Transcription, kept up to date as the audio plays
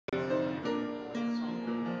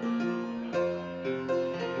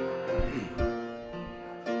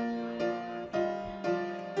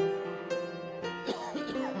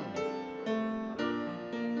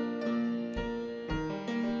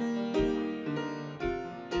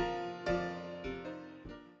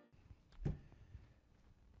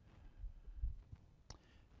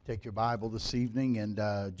Take your Bible this evening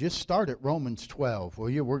and just start at Romans 12, will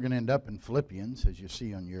you? We're going to end up in Philippians, as you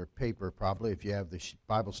see on your paper probably, if you have the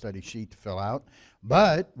Bible study sheet to fill out.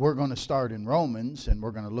 But we're going to start in Romans, and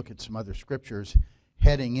we're going to look at some other scriptures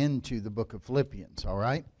heading into the book of Philippians, all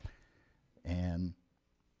right? And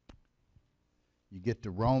you get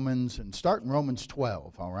to Romans, and start in Romans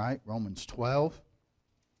 12, all right? Romans 12.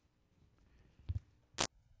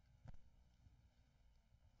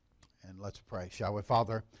 And let's pray, shall we?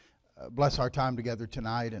 Father, bless our time together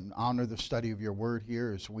tonight and honor the study of your word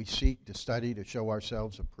here as we seek to study to show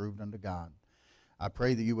ourselves approved unto God. I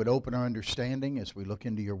pray that you would open our understanding as we look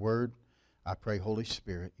into your word. I pray, Holy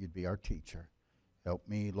Spirit, you'd be our teacher. Help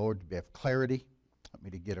me, Lord, to have clarity. Help me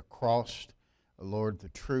to get across, Lord, the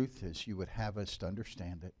truth as you would have us to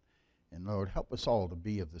understand it. And Lord, help us all to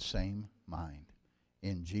be of the same mind.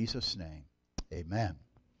 In Jesus' name, amen.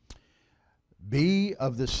 Be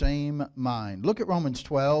of the same mind. Look at Romans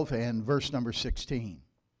 12 and verse number 16.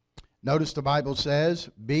 Notice the Bible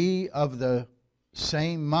says, be of the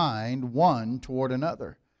same mind one toward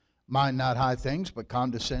another. Mind not high things, but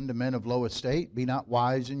condescend to men of low estate. Be not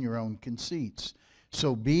wise in your own conceits.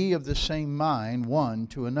 So be of the same mind one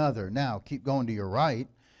to another. Now, keep going to your right,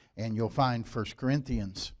 and you'll find 1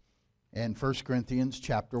 Corinthians. And 1 Corinthians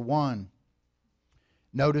chapter 1.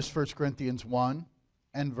 Notice 1 Corinthians 1.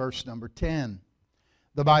 And verse number 10.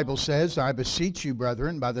 The Bible says, I beseech you,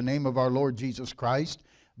 brethren, by the name of our Lord Jesus Christ,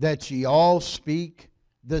 that ye all speak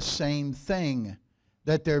the same thing,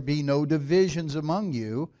 that there be no divisions among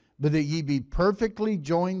you, but that ye be perfectly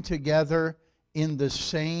joined together in the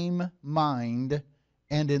same mind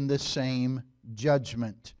and in the same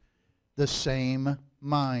judgment. The same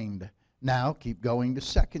mind. Now, keep going to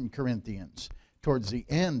 2 Corinthians. Towards the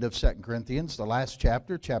end of 2 Corinthians, the last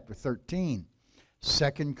chapter, chapter 13.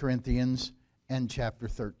 2 Corinthians and chapter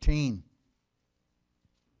 13.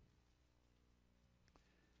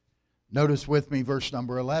 Notice with me verse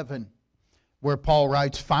number 11, where Paul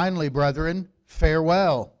writes, finally, brethren,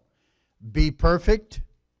 farewell. Be perfect,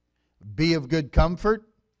 be of good comfort,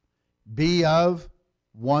 be of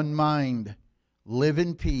one mind. Live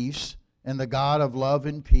in peace, and the God of love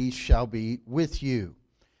and peace shall be with you.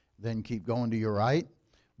 Then keep going to your right.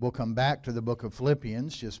 We'll come back to the book of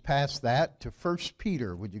Philippians, just past that to 1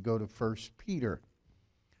 Peter. Would you go to 1 Peter?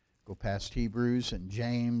 Go past Hebrews and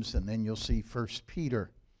James, and then you'll see 1 Peter.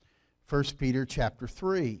 1 Peter chapter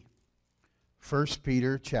 3. 1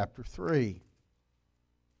 Peter chapter 3.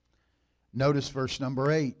 Notice verse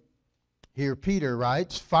number 8. Here Peter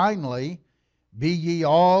writes, finally, be ye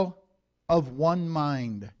all of one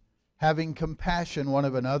mind, having compassion one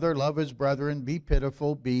of another, love as brethren, be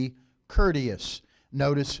pitiful, be courteous.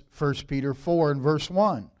 Notice 1 Peter 4 and verse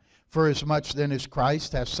 1. For as much then as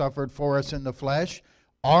Christ hath suffered for us in the flesh,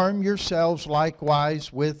 arm yourselves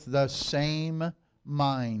likewise with the same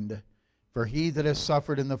mind. For he that has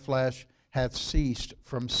suffered in the flesh hath ceased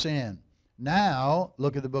from sin. Now,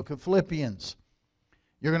 look at the book of Philippians.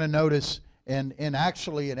 You're going to notice, and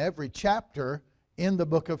actually in every chapter in the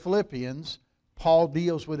book of Philippians, Paul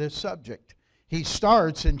deals with this subject. He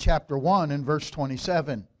starts in chapter 1 and verse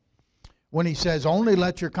 27. When he says, only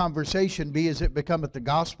let your conversation be as it becometh the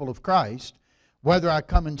gospel of Christ, whether I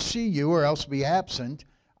come and see you or else be absent,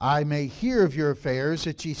 I may hear of your affairs,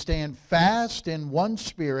 that ye stand fast in one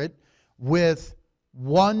spirit, with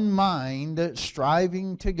one mind,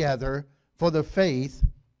 striving together for the faith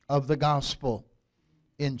of the gospel.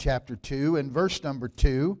 In chapter 2 and verse number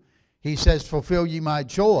 2, he says, fulfill ye my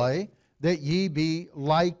joy, that ye be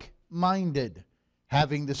like-minded,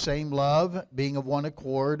 having the same love, being of one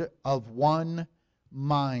accord, of one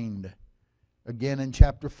mind. Again in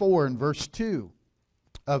chapter 4 and verse 2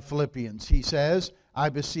 of Philippians, he says, I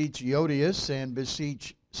beseech Euodias and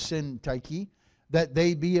beseech Syntyche, that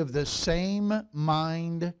they be of the same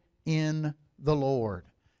mind in the Lord.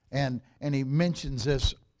 And he mentions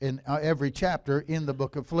this in every chapter in the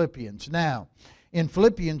book of Philippians. Now, in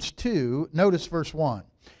Philippians 2, notice verse 1.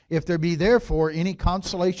 If there be therefore any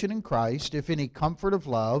consolation in Christ, if any comfort of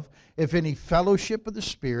love, if any fellowship of the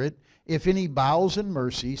Spirit, if any bowels and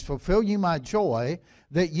mercies, fulfill ye my joy,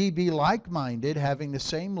 that ye be like-minded, having the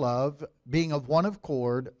same love, being of one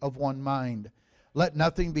accord, of one mind. Let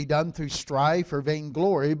nothing be done through strife or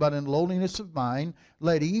vainglory, but in lowliness of mind,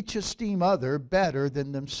 let each esteem other better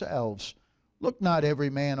than themselves. Look not every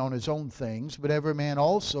man on his own things, but every man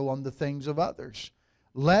also on the things of others.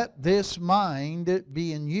 Let this mind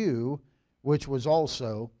be in you, which was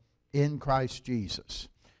also in Christ Jesus.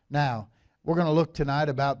 Now, we're going to look tonight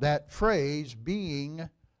about that phrase, being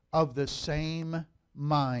of the same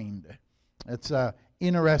mind. It's an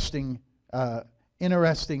interesting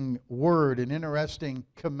interesting word, an interesting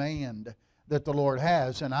command that the Lord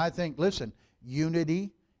has. And I think, listen,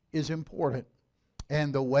 unity is important.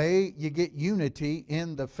 And the way you get unity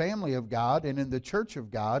in the family of God and in the church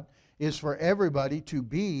of God is for everybody to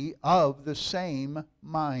be of the same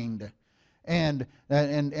mind. And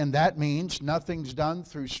that means nothing's done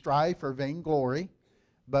through strife or vainglory,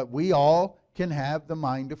 but we all can have the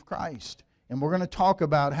mind of Christ. And we're going to talk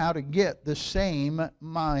about how to get the same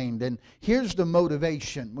mind. And here's the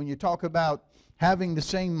motivation. When you talk about having the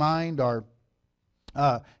same mind or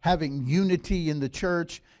having unity in the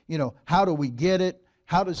church, how do we get it?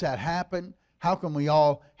 How does that happen? How can we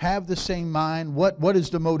all have the same mind? What is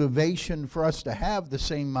the motivation for us to have the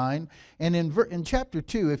same mind? And in chapter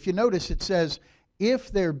 2, if you notice, it says,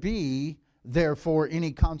 if there be therefore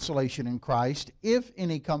any consolation in Christ, if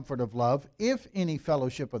any comfort of love, if any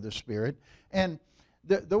fellowship of the Spirit. And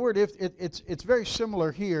the word if, it's very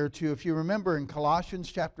similar here to, if you remember in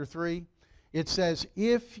Colossians chapter 3, it says,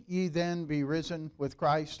 if ye then be risen with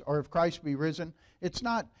Christ, or if Christ be risen. It's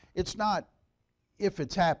not if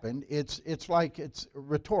it's happened, it's like it's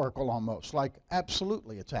rhetorical almost, like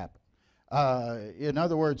absolutely it's happened. In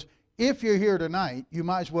other words, if you're here tonight, you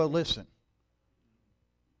might as well listen.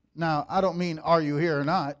 Now, I don't mean are you here or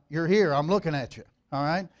not. You're here. I'm looking at you. All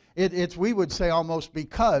right? It's we would say almost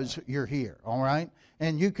because you're here. All right?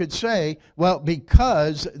 And you could say, well,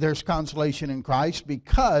 because there's consolation in Christ,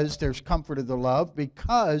 because there's comfort of the love,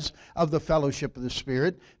 because of the fellowship of the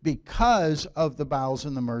Spirit, because of the bowels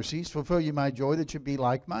and the mercies, fulfill you my joy that you be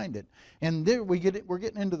like-minded. And there we're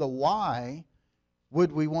getting into the why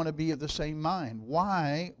would we want to be of the same mind?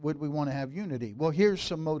 Why would we want to have unity? Well, here's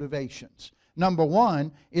some motivations. Number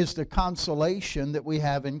one is the consolation that we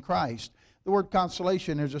have in Christ. The word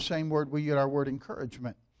consolation is the same word we get our word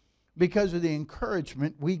encouragement, because of the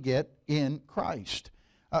encouragement we get in Christ.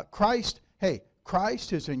 Christ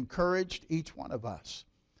has encouraged each one of us.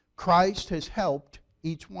 Christ has helped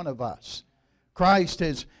each one of us. Christ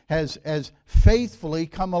has faithfully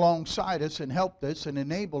come alongside us and helped us and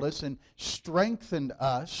enabled us and strengthened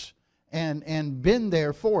us and been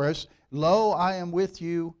there for us. Lo, I am with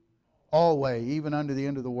you always, even unto the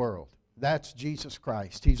end of the world. That's Jesus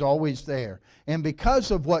Christ. He's always there. And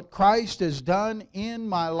because of what Christ has done in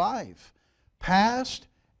my life, past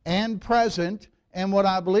and present, and what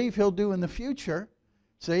I believe He'll do in the future,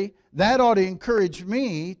 see, that ought to encourage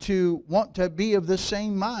me to want to be of the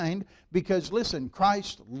same mind, because, listen,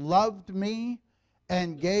 Christ loved me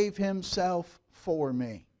and gave Himself for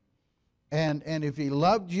me. And if He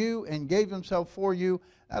loved you and gave Himself for you,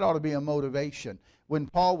 that ought to be a motivation. When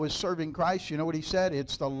Paul was serving Christ, you know what he said?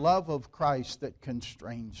 It's the love of Christ that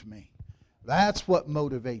constrains me. That's what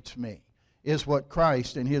motivates me, is what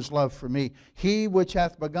Christ and His love for me. He which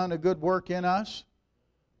hath begun a good work in us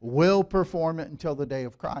will perform it until the day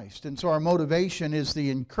of Christ. And so our motivation is the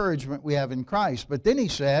encouragement we have in Christ. But then he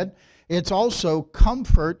said, it's also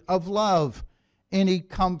comfort of love. Any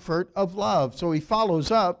comfort of love. So he follows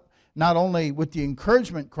up not only with the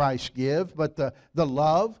encouragement Christ gives, but the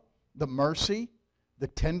love, the mercy, the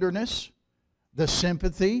tenderness, the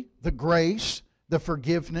sympathy, the grace, the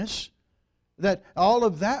forgiveness, that all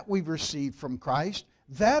of that we've received from Christ.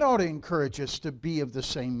 That ought to encourage us to be of the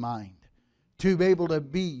same mind, to be able to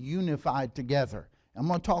be unified together. I'm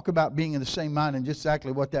going to talk about being in the same mind and just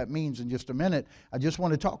exactly what that means in just a minute. I just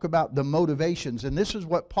want to talk about the motivations. And this is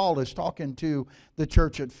what Paul is talking to the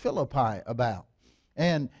church at Philippi about.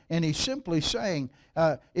 And he's simply saying,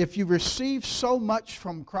 if you receive so much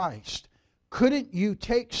from Christ, couldn't you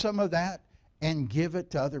take some of that and give it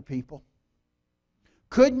to other people?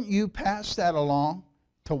 Couldn't you pass that along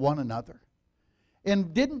to one another?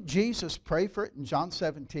 And didn't Jesus pray for it in John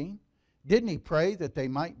 17? Didn't He pray that they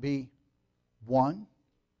might be one,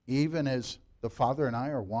 even as the Father and I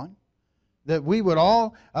are one? That we would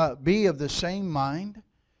all be of the same mind?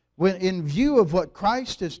 When in view of what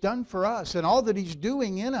Christ has done for us and all that He's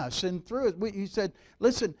doing in us and through it, He said,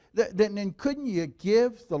 listen, then couldn't you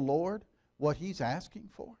give the Lord what He's asking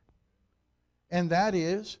for? And that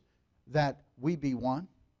is that we be one,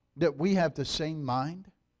 that we have the same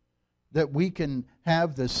mind, that we can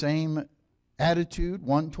have the same attitude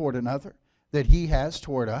one toward another that He has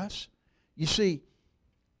toward us. You see,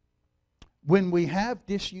 when we have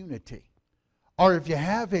disunity, or if you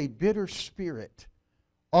have a bitter spirit,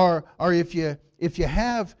 or if you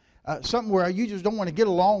have something where you just don't want to get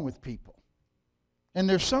along with people, and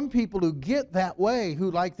there's some people who get that way,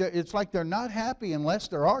 who it's like they're not happy unless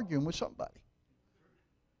they're arguing with somebody.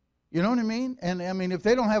 You know what I mean? And I mean, if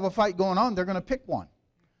they don't have a fight going on, they're going to pick one.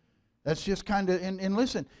 That's just kind of, and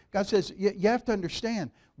listen, God says, you have to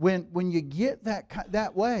understand, when you get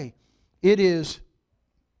that way, it is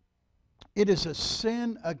It is a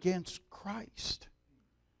sin against Christ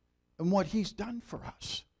and what He's done for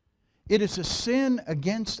us. It is a sin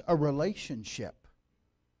against a relationship,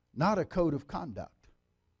 not a code of conduct.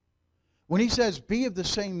 When He says, be of the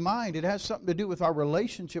same mind, it has something to do with our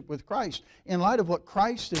relationship with Christ in light of what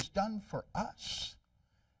Christ has done for us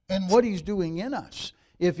and what He's doing in us.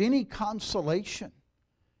 If any consolation,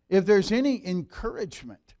 if there's any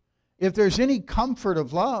encouragement, if there's any comfort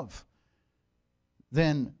of love,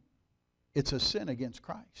 then it's a sin against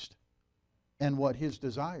Christ and what His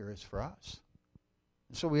desire is for us.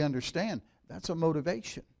 And so we understand that's a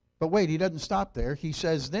motivation. But wait, He doesn't stop there. He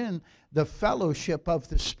says then the fellowship of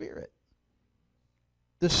the Spirit.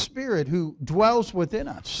 The Spirit who dwells within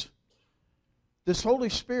us. This Holy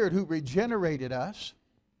Spirit who regenerated us.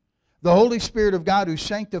 The Holy Spirit of God who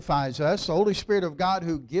sanctifies us. The Holy Spirit of God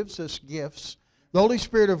who gives us gifts. The Holy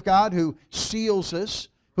Spirit of God who seals us,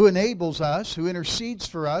 who enables us, who intercedes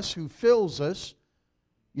for us, who fills us.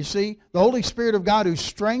 You see, the Holy Spirit of God who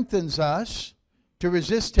strengthens us to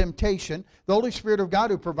resist temptation. The Holy Spirit of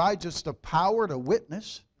God who provides us the power to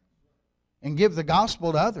witness and give the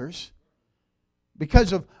gospel to others.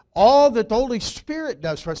 Because of all that the Holy Spirit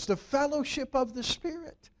does for us, the fellowship of the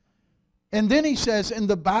Spirit. And then he says, and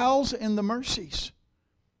the bowels and the mercies.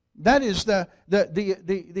 That is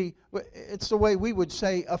it's the way we would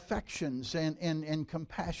say affections and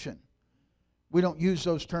compassion. We don't use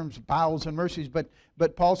those terms, bowels and mercies,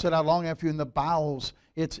 but Paul said, I long after you in the bowels.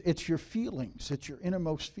 It's your feelings. It's your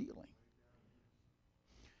innermost feeling.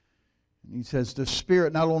 And he says the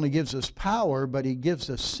Spirit not only gives us power, but He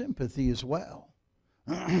gives us sympathy as well.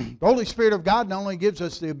 The Holy Spirit of God not only gives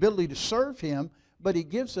us the ability to serve Him, but He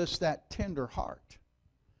gives us that tender heart.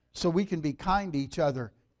 So we can be kind to each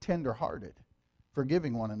other, tender-hearted,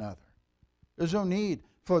 forgiving one another. There's no need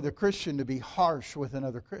for the Christian to be harsh with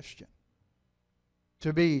another Christian.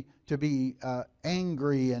 To be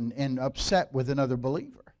angry and upset with another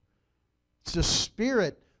believer. It's the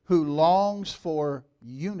Spirit who longs for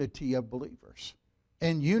unity of believers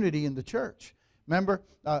and unity in the church. Remember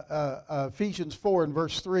Ephesians 4 and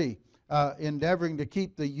verse 3, endeavoring to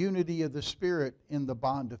keep the unity of the Spirit in the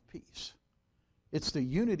bond of peace. It's the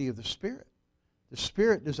unity of the Spirit. The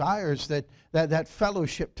Spirit desires that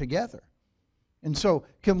fellowship together. And so,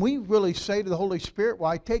 can we really say to the Holy Spirit, well,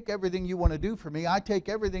 I take everything you want to do for me, I take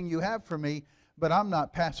everything you have for me, but I'm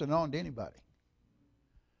not passing it on to anybody.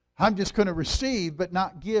 I'm just going to receive, but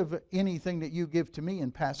not give anything that you give to me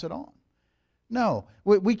and pass it on. No,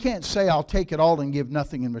 we can't say I'll take it all and give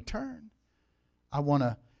nothing in return.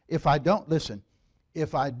 If I do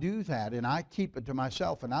that and I keep it to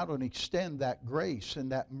myself and I don't extend that grace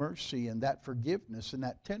and that mercy and that forgiveness and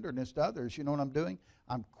that tenderness to others, you know what I'm doing?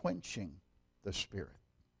 I'm quenching the Spirit.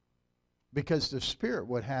 Because the Spirit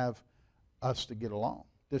would have us to get along.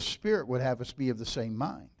 The Spirit would have us be of the same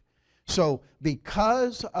mind. So,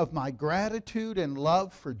 because of my gratitude and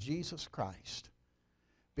love for Jesus Christ,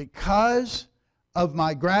 because of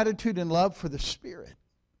my gratitude and love for the Spirit,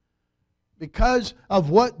 because of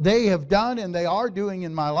what they have done and they are doing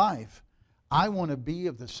in my life, I want to be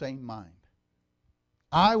of the same mind.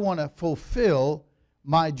 I want to fulfill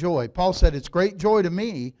my joy. Paul said, it's great joy to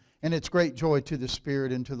me, and it's great joy to the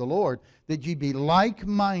Spirit and to the Lord, that ye be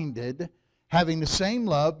like-minded, having the same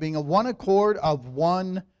love, being of one accord, of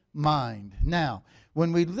one mind. Now,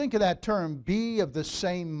 when we think of that term, be of the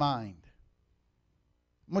same mind,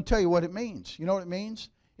 I'm going to tell you what it means. You know what it means?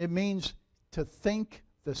 It means to think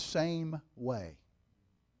the same way.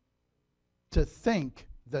 To think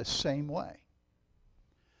the same way.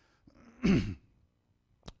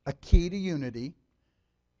 A key to unity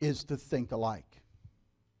is to think alike.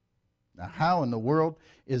 Now, how in the world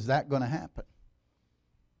is that going to happen?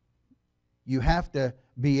 You have to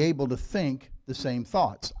be able to think the same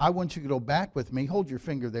thoughts. I want you to go back with me. Hold your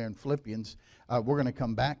finger there in Philippians. We're going to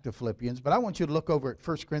come back to Philippians, but I want you to look over at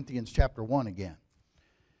 1 Corinthians chapter 1 again.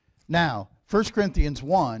 Now, 1 Corinthians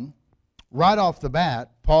 1, right off the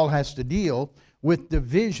bat, Paul has to deal with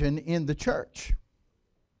division in the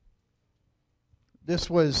This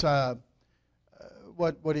was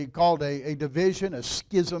what he called a division, a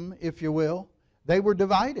schism, if you will. They were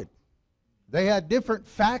divided. They had different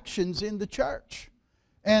factions in the church.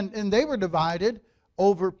 And they were divided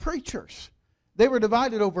over preachers. They were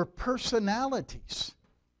divided over personalities.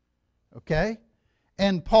 Okay?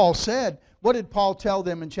 And Paul said, what did Paul tell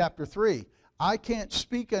them in chapter 3? I can't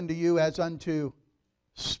speak unto you as unto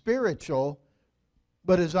spiritual,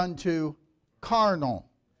 but as unto carnal.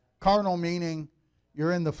 Carnal meaning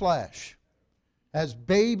you're in the flesh. As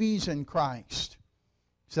babies in Christ.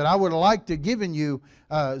 He said, I would have liked to have given you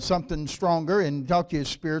something stronger and talk to you as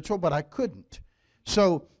spiritual, but I couldn't.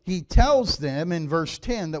 So he tells them in verse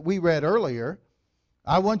 10 that we read earlier,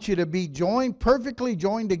 I want you to be perfectly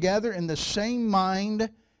joined together in the same mind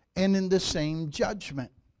and in the same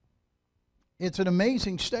judgment. It's an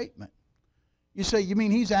amazing statement. You say, you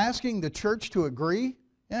mean he's asking the church to agree?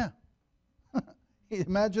 Yeah.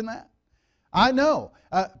 Imagine that. I know.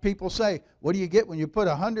 People say, what do you get when you put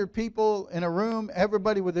 100 people in a room,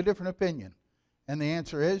 everybody with a different opinion? And the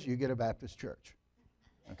answer is, you get a Baptist church.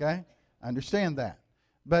 Okay? I understand that.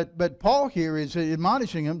 But Paul here is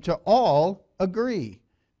admonishing them to all agree,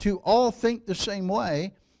 to all think the same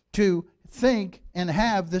way, to think and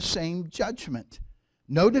have the same judgment.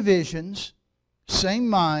 No divisions, same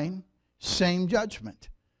mind, same judgment.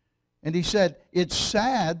 And he said, it's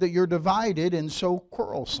sad that you're divided and so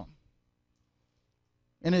quarrelsome.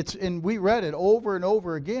 And we read it over and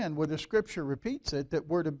over again where the Scripture repeats it, that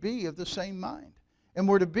we're to be of the same mind. And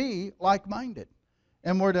we're to be like-minded.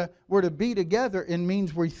 And we're to be together. It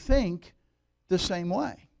means we think the same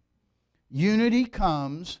way. Unity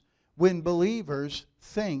comes when believers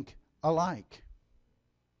think alike.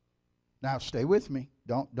 Now stay with me.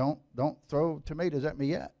 Don't throw tomatoes at me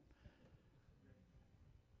yet.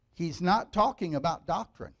 He's not talking about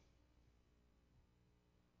doctrine.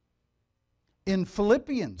 In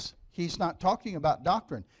Philippians, he's not talking about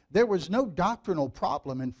doctrine. There was no doctrinal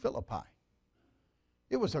problem in Philippi.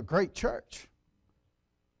 It was a great church.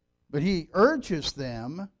 But he urges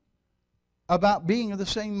them about being of the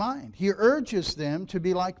same mind. He urges them to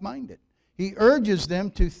be like-minded. He urges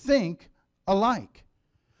them to think alike.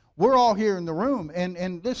 We're all here in the room,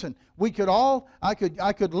 and listen, I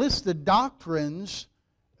could list the doctrines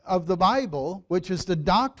of the Bible, which is the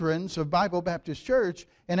doctrines of Bible Baptist Church,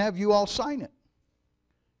 and have you all sign it.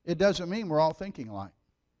 It doesn't mean we're all thinking alike.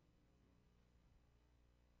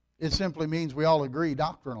 It simply means we all agree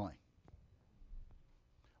doctrinally.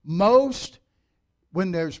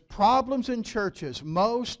 When there's problems in churches,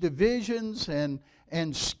 most divisions and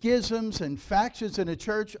schisms and factions in a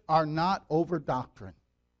church are not over doctrine.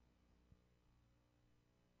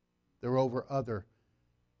 They're over other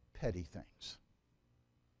petty things.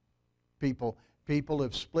 People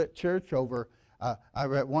have split church over, I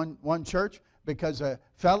read one church, because a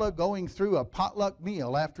fella going through a potluck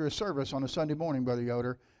meal after a service on a Sunday morning, Brother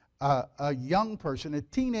Yoder, a young person, a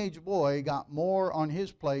teenage boy, got more on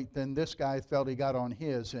his plate than this guy felt he got on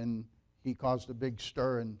his, and he caused a big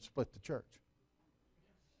stir and split the church.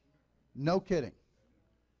 No kidding.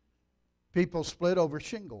 People split over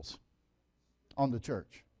shingles on the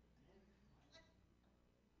church.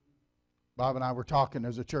 Bob and I were talking,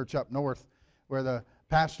 there's a church up north where the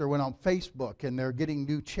pastor went on Facebook and they're getting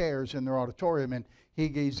new chairs in their auditorium, and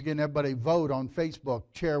he's getting everybody vote on Facebook,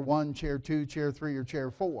 chair 1, chair 2, chair 3, or chair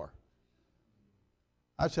 4.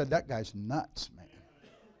 I said, that guy's nuts, man.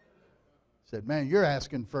 I said, man, you're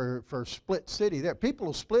asking for split city there. People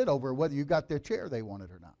will split over whether you got their chair they wanted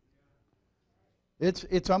or not.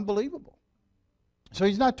 It's unbelievable. So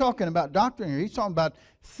he's not talking about doctrine here. He's talking about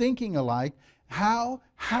thinking alike.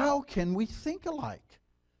 How can we think alike?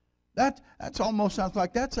 That's almost sounds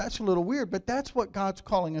like that's a little weird, but that's what God's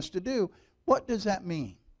calling us to do. What does that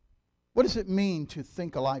mean? What does it mean to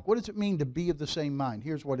think alike? What does it mean to be of the same mind?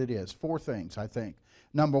 Here's what it is. 4 things, I think.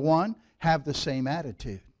 Number 1, have the same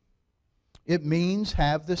attitude. It means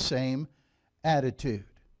have the same attitude.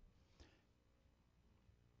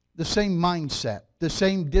 The same mindset, the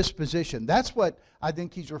same disposition. That's what I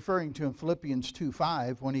think he's referring to in Philippians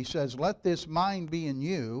 2:5 when he says, let this mind be in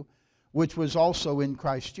you, which was also in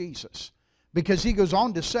Christ Jesus. Because he goes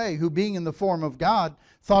on to say, who being in the form of God,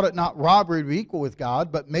 thought it not robbery to be equal with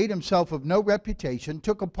God, but made himself of no reputation,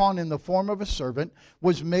 took upon him the form of a servant,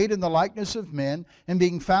 was made in the likeness of men, and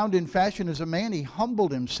being found in fashion as a man, he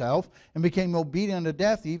humbled himself and became obedient unto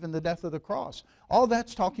death, even the death of the cross. All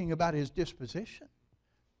that's talking about his disposition.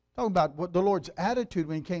 Talking about what the Lord's attitude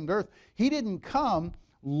when he came to earth. He didn't come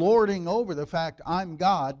lording over the fact, I'm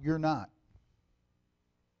God, you're not.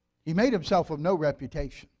 He made himself of no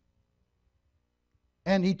reputation.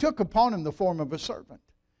 And he took upon him the form of a servant.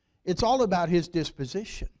 It's all about his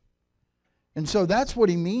disposition. And so that's what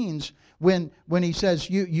he means when he says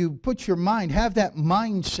you put your mind, have that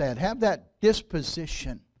mindset, have that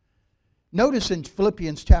disposition. Notice in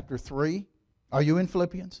Philippians chapter 3, are you in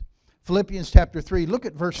Philippians? Philippians chapter 3, look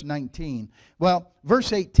at verse 19. Well,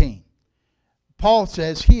 verse 18. Paul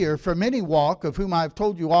says here, for many walk, of whom I have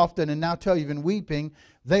told you often and now tell you even weeping,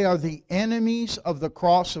 they are the enemies of the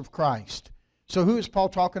cross of Christ. So who is Paul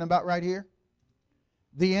talking about right here?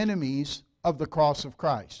 The enemies of the cross of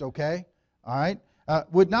Christ, okay? All right?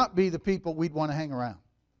 Would not be the people we'd want to hang around,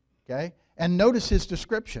 okay? And notice his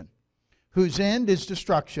description. Whose end is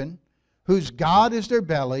destruction, whose God is their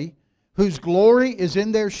belly, whose glory is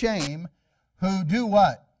in their shame, who do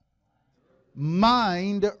what?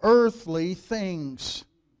 Mind earthly things.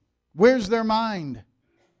 Where's their mind?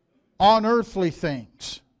 On earthly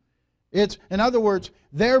things. In other words,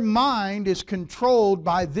 their mind is controlled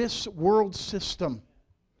by this world system.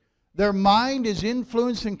 Their mind is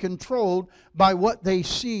influenced and controlled by what they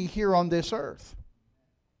see here on this earth.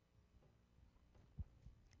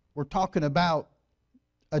 We're talking about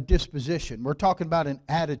a disposition. We're talking about an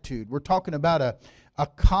attitude. We're talking about a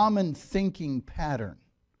common thinking pattern.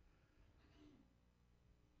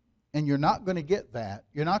 And you're not going to get that.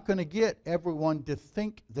 You're not going to get everyone to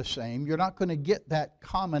think the same. You're not going to get that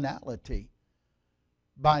commonality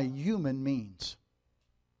by human means.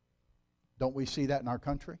 Don't we see that in our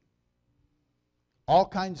country? All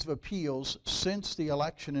kinds of appeals since the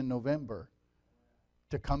election in November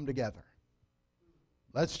to come together.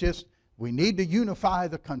 We need to unify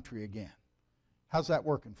the country again. How's that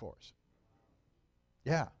working for us?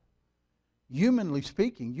 Yeah. Humanly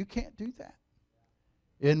speaking, you can't do that.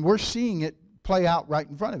 And we're seeing it play out right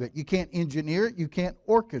in front of it. You can't engineer it. You can't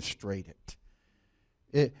orchestrate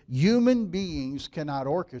it. Human beings cannot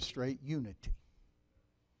orchestrate unity.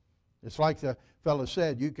 It's like the fellow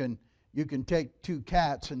said, you can take two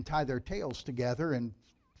cats and tie their tails together and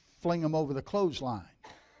fling them over the clothesline.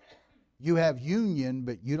 You have union,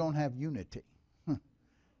 but you don't have unity.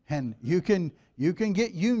 And you can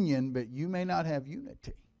get union, but you may not have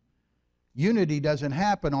unity. Unity doesn't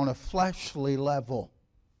happen on a fleshly level.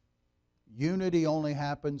 Unity only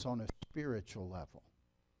happens on a spiritual level.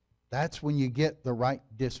 That's when you get the right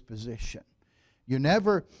disposition. You're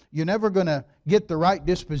never going to get the right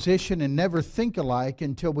disposition and never think alike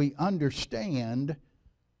until we understand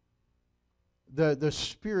the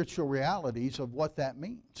spiritual realities of what that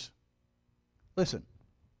means. Listen,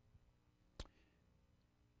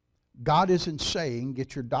 God isn't saying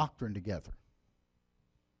get your doctrine together.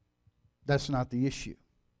 That's not the issue.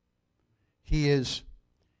 He is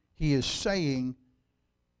saying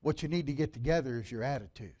what you need to get together is your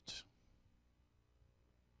attitudes.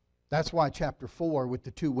 That's why chapter 4 with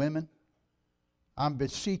the two women, I'm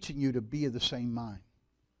beseeching you to be of the same mind.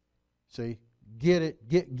 See, get it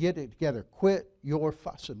together. Quit your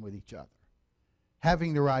fussing with each other.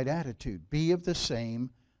 Having the right attitude. Be of the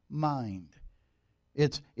same mind.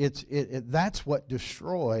 That's what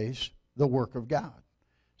destroys the work of God.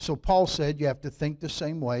 So Paul said you have to think the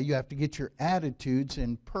same way. You have to get your attitudes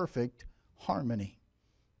in perfect harmony.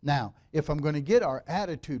 Now, if I'm going to get our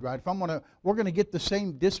attitude right, we're going to get the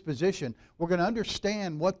same disposition, we're going to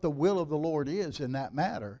understand what the will of the Lord is in that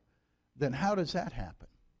matter, then how does that happen?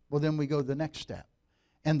 Well, then we go to the next step.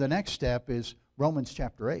 And the next step is Romans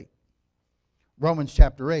chapter 8. Romans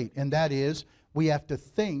chapter 8, and that is we have to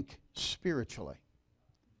think spiritually.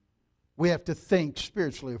 We have to think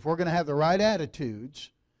spiritually. If we're going to have the right attitudes,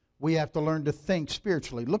 we have to learn to think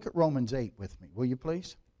spiritually. Look at Romans 8 with me, will you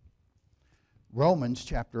please? Romans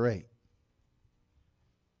chapter 8.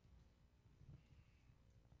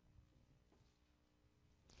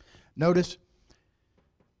 Notice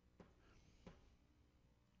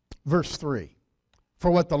verse 3. For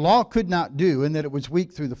what the law could not do, in that it was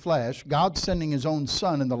weak through the flesh, God sending His own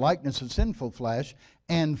Son in the likeness of sinful flesh,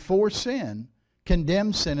 and for sin,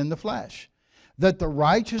 condemned sin in the flesh, that the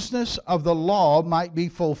righteousness of the law might be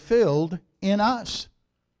fulfilled in us,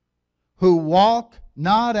 who walk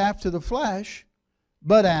not after the flesh,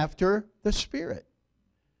 but after the Spirit.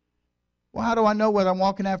 Well, how do I know whether I'm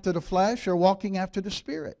walking after the flesh or walking after the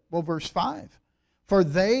Spirit? Well, verse 5. For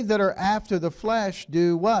they that are after the flesh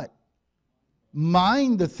do what?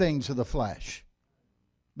 Mind the things of the flesh.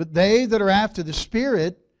 But they that are after the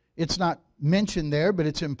Spirit, it's not mentioned there, but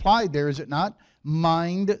it's implied there, is it not?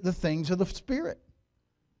 Mind the things of the Spirit.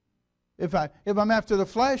 If I'm after the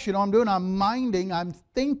flesh, you know what I'm doing? I'm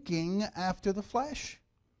thinking after the flesh.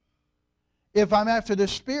 If I'm after the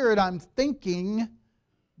Spirit, I'm thinking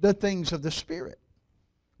the things of the Spirit.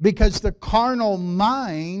 Because the carnal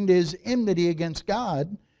mind is enmity against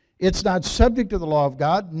God. It's not subject to the law of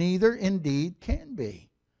God, neither indeed can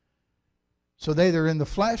be. So they that are in the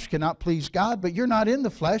flesh cannot please God, but you're not in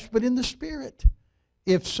the flesh, but in the Spirit,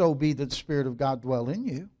 if so be that the Spirit of God dwell in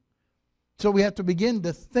you. So we have to begin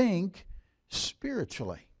to think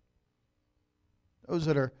spiritually.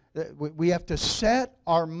 We have to set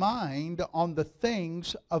our mind on the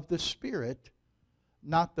things of the Spirit,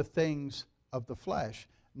 not the things of the flesh,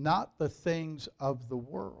 not the things of the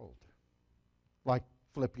world, like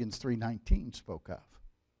Philippians 3:19 spoke of.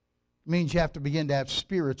 It means you have to begin to have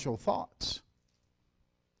spiritual thoughts.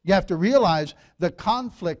 You have to realize the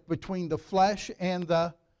conflict between the flesh and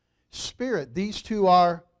the Spirit. These two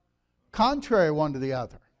are contrary one to the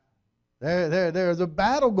other. There's a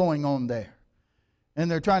battle going on there. And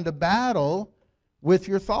they're trying to battle with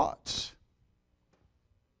your thoughts.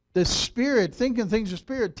 The Spirit, thinking things of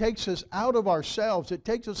Spirit, takes us out of ourselves. It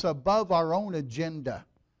takes us above our own agenda,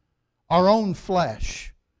 our own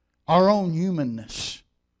flesh, our own humanness.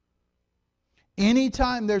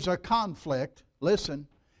 Anytime there's a conflict, listen,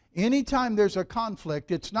 anytime there's a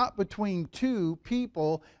conflict, it's not between two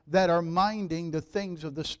people that are minding the things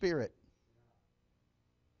of the Spirit.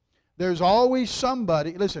 There's always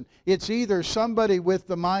somebody, listen, it's either somebody with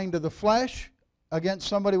the mind of the flesh against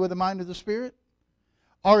somebody with the mind of the Spirit,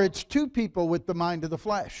 or it's two people with the mind of the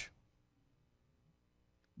flesh.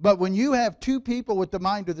 But when you have two people with the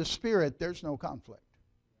mind of the Spirit, there's no conflict.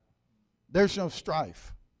 There's no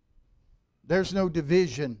strife. There's no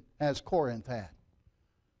division as Corinth had.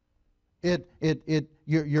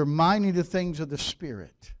 You're minding the things of the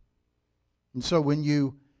Spirit. And so when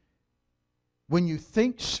you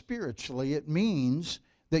think spiritually, it means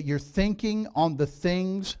that you're thinking on the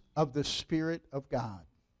things of the Spirit of God.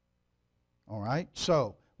 All right?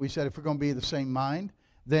 So, we said if we're going to be of the same mind,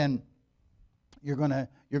 then you're going to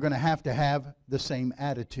have the same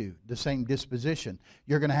attitude, the same disposition.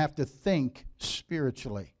 You're going to have to think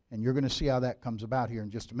spiritually. And you're going to see how that comes about here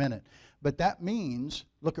in just a minute. But that means,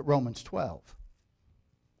 look at Romans 12.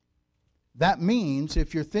 That means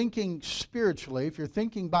if you're thinking spiritually, if you're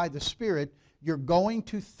thinking by the Spirit, you're going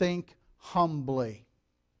to think humbly.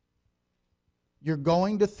 You're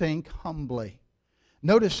going to think humbly.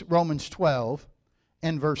 Notice Romans 12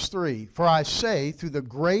 and verse 3. For I say, through the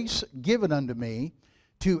grace given unto me,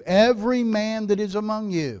 to every man that is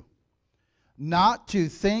among you, not to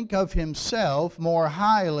think of himself more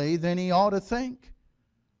highly than he ought to think,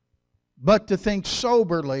 but to think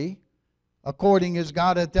soberly, according as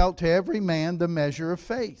God hath dealt to every man the measure of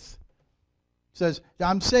faith. It says,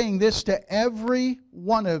 I'm saying this to every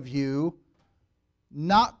one of you,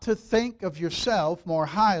 not to think of yourself more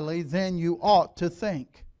highly than you ought to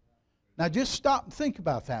think. Now just stop and think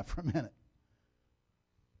about that for a minute.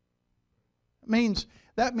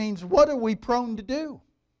 That means what are we prone to do?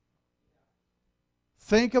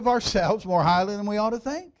 Think of ourselves more highly than we ought to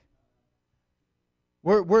think.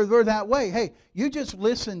 We're that way. Hey, you just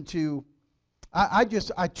listen to, I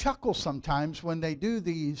chuckle sometimes when they do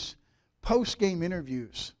these post-game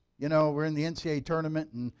interviews. You know, we're in the NCAA tournament,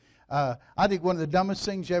 and I think one of the dumbest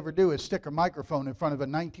things you ever do is stick a microphone in front of a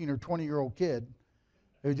 19 or 20-year-old kid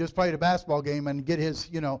who just played a basketball game and get his,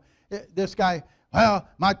 this guy, well,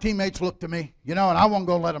 my teammates looked to me, and I wasn't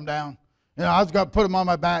going to let them down. I was going to put them on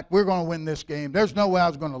my back. We're going to win this game. There's no way I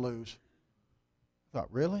was going to lose. I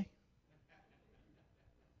thought, really?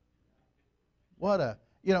 What a,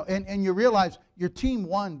 and you realize your team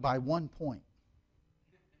won by 1 point.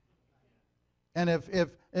 And if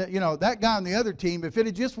that guy on the other team, if it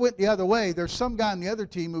had just went the other way, there's some guy on the other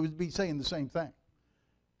team who would be saying the same thing.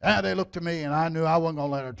 They looked to me and I knew I wasn't going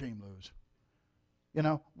to let our team lose.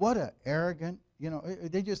 What a arrogant,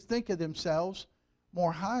 they just think of themselves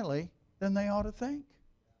more highly than they ought to think.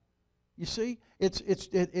 You see,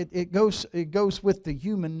 it goes with the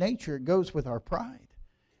human nature. It goes with our pride.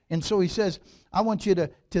 And so he says, I want you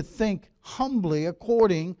to think humbly,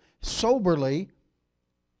 soberly,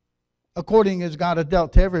 according as God hath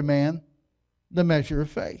dealt to every man the measure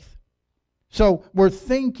of faith. So we're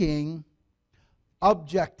thinking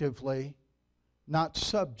objectively, not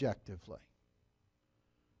subjectively.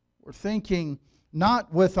 We're thinking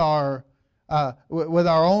not with our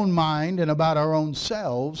own mind and about our own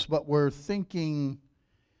selves, but we're thinking,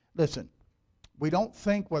 listen, we don't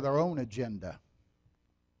think with our own agenda.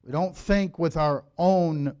 We don't think with our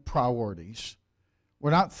own priorities. We're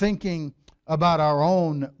not thinking about our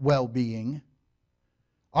own well-being,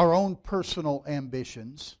 our own personal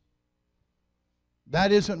ambitions.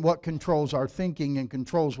 That isn't what controls our thinking and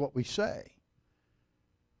controls what we say.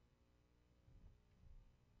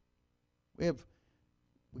 We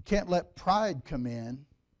can't let pride come in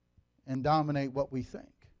and dominate what we think.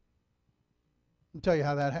 I'll tell you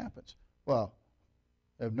how that happens. Well,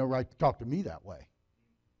 they have no right to talk to me that way.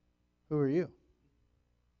 Who are you?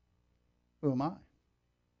 Who am I?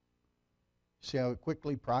 See how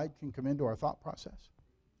quickly pride can come into our thought process?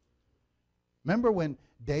 Remember when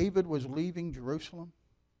David was leaving Jerusalem?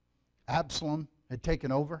 Absalom had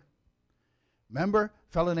taken over. Remember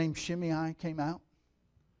a fellow named Shimei came out?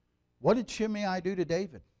 What did Shimei do to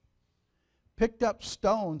David? Picked up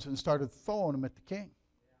stones and started throwing them at the king.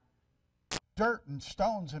 Dirt and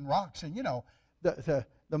stones and rocks. And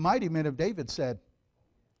the mighty men of David said,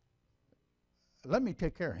 let me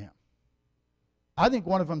take care of him. I think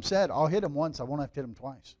one of them said, I'll hit him once, I won't have to hit him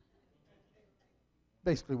twice.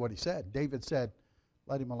 basically what he said. David said,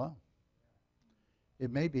 let him alone.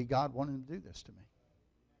 It may be God wanting to do this to me.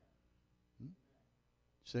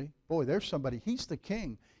 See? Boy, there's somebody. He's the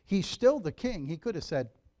king. He's still the king. He could have said,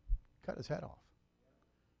 cut his head off.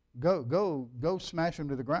 Go smash him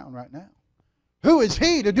to the ground right now. Who is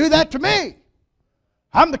he to do that to me?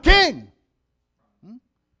 I'm the king.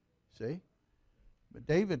 See? But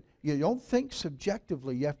David, you don't think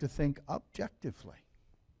subjectively. You have to think objectively.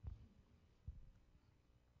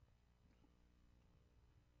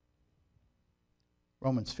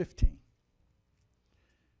 Romans 15.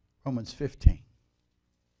 Romans 15.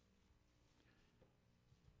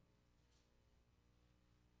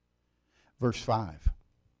 Verse 5.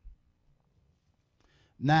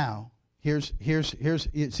 Now, here's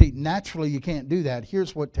see, naturally you can't do that.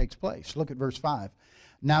 Here's what takes place. Look at verse 5.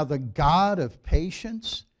 Now the God of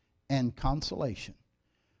patience and consolation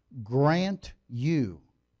grant you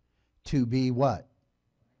to be what?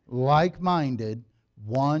 Like-minded,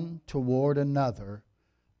 one toward another,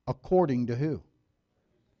 according to who?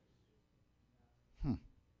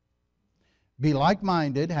 Be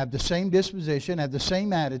like-minded, have the same disposition, have the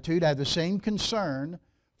same attitude, have the same concern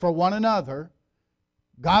for one another.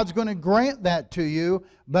 God's going to grant that to you,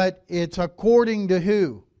 but it's according to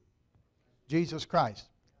who? Jesus Christ.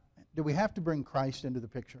 Do we have to bring Christ into the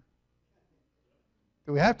picture?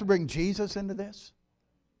 Do we have to bring Jesus into this?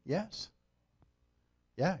 Yes.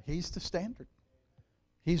 Yeah, He's the standard.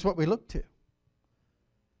 He's what we look to.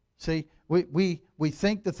 See, we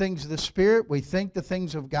think the things of the Spirit. We think the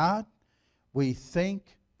things of God. We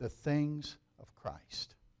think the things of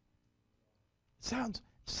Christ. Sounds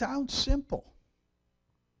simple.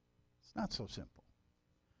 It's not so simple.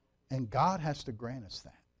 And God has to grant us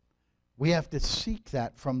that. We have to seek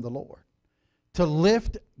that from the Lord.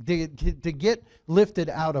 To get lifted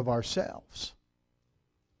out of ourselves.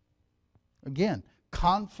 Again,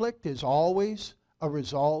 conflict is always a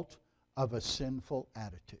result of a sinful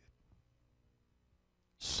attitude.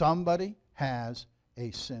 Somebody has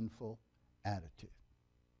a sinful attitude.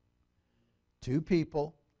 Two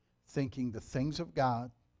people thinking the things of God,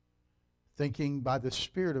 thinking by the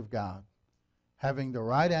Spirit of God, having the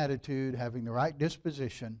right attitude, having the right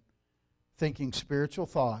disposition, thinking spiritual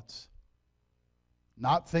thoughts,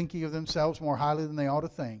 not thinking of themselves more highly than they ought to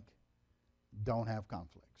think, don't have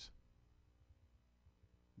conflicts.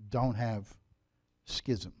 Don't have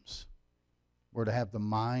schisms. We're to have the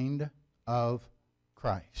mind of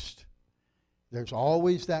Christ. There's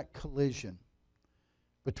always that collision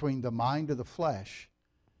between the mind of the flesh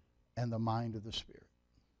and the mind of the Spirit.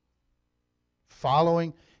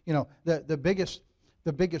 Following, the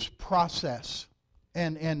biggest process,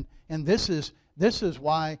 and this is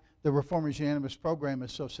why the Reformers Unanimous program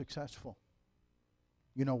is so successful.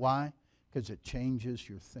 You know why? Because it changes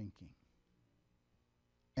your thinking.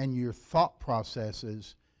 And your thought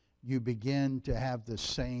processes, you begin to have the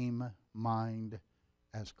same mind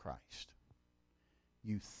as Christ.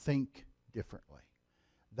 You think differently.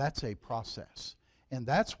 That's a process. And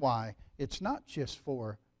that's why it's not just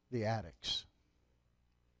for the addicts,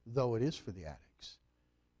 though it is for the addicts.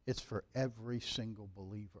 It's for every single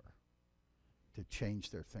believer to change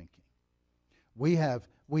their thinking. We have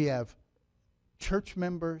church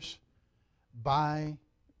members by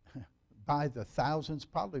the thousands,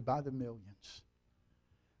 probably by the millions,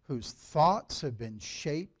 whose thoughts have been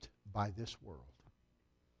shaped by this world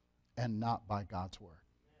and not by God's Word.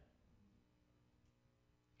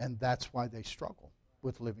 And that's why they struggle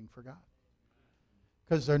with living for God.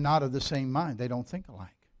 Because they're not of the same mind. They don't think alike.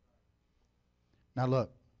 Now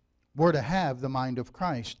look, we're to have the mind of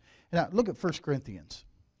Christ. Now look at 1 Corinthians.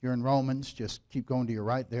 You're in Romans, just keep going to your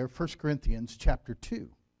right there. 1 Corinthians chapter 2.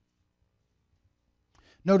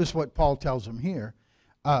 Notice what Paul tells them here.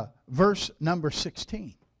 Verse number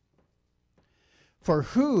 16. For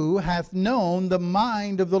who hath known the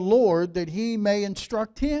mind of the Lord that he may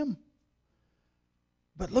instruct him?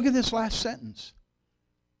 But look at this last sentence.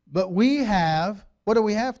 But we have, what do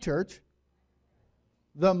we have, church?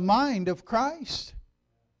 The mind of Christ.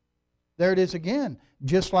 There it is again,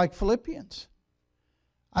 just like Philippians.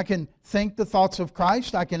 I can think the thoughts of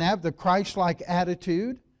Christ. I can have the Christ-like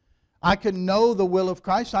attitude. I can know the will of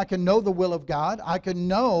Christ. I can know the will of God. I can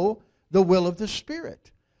know the will of the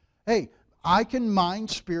Spirit. Hey, I can mind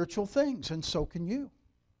spiritual things, and so can you.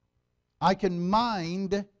 I can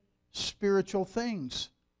mind spiritual things.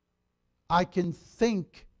 I can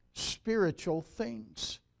think spiritual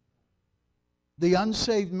things. The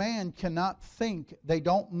unsaved man cannot think. They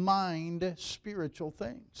don't mind spiritual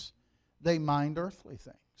things. They mind earthly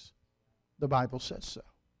things. The Bible says so.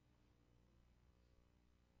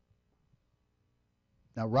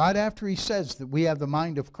 Now, right after he says that we have the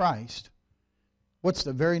mind of Christ, what's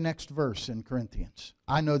the very next verse in Corinthians?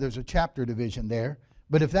 I know there's a chapter division there,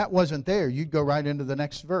 but if that wasn't there, you'd go right into the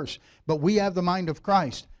next verse. But we have the mind of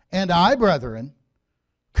Christ. And I, brethren,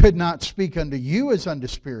 could not speak unto you as unto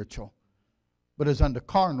spiritual, but as unto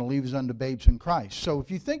carnal, even as unto babes in Christ. So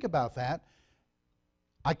if you think about that,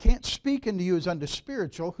 I can't speak unto you as unto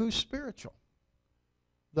spiritual. Who's spiritual?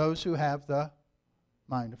 Those who have the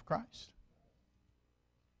mind of Christ.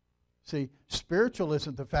 See, spiritual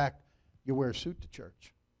isn't the fact you wear a suit to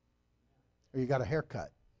church or you got a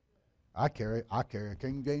haircut. I carry a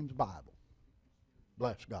King James Bible.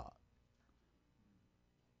 Bless God.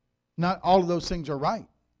 Not all of those things are right.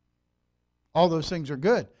 All those things are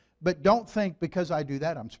good. But don't think because I do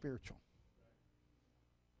that I'm spiritual.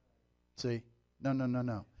 See?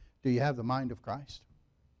 No. Do you have the mind of Christ?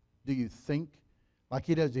 Do you think like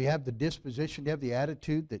He does? Do you have the disposition? Do you have the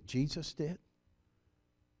attitude that Jesus did?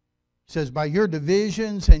 He says, by your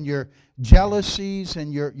divisions and your jealousies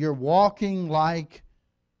and you're walking like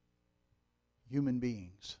human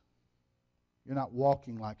beings. You're not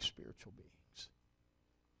walking like spiritual beings.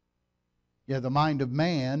 You have the mind of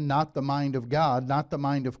man, not the mind of God, not the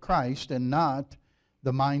mind of Christ, and not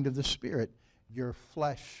the mind of the Spirit. You're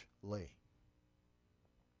fleshly.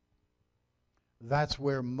 That's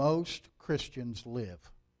where most Christians live.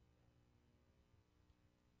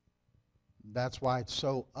 That's why it's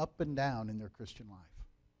so up and down in their Christian life.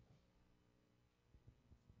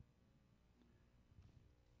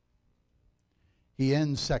 He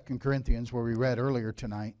ends 2 Corinthians, where we read earlier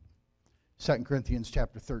tonight. 2 Corinthians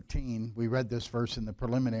chapter 13. We read this verse in the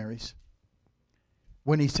preliminaries.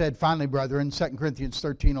 When he said, finally, brethren, 2 Corinthians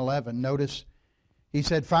 13:11, notice, he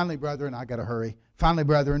said, finally, brethren, I got to hurry. Finally,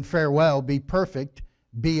 brethren, farewell, be perfect,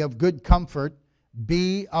 be of good comfort,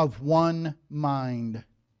 be of one mind.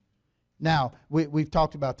 Now, we've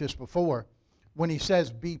talked about this before. When he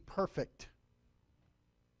says be perfect,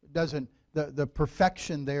 it doesn't, the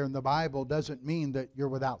perfection there in the Bible doesn't mean that you're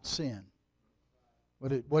without sin.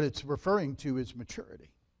 What it's referring to is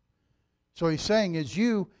maturity. So he's saying as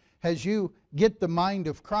you get the mind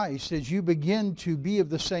of Christ, as you begin to be of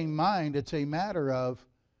the same mind, it's a matter of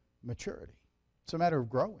maturity. It's a matter of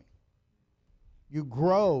growing. You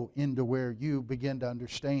grow into where you begin to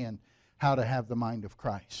understand how to have the mind of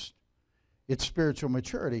Christ. It's spiritual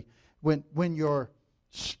maturity. When you're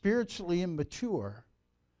spiritually immature,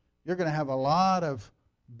 you're going to have a lot of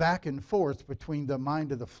back and forth between the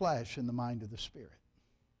mind of the flesh and the mind of the Spirit.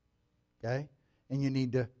 Okay? And you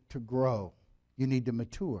need to grow. You need to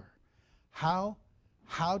mature. How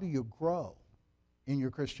do you grow in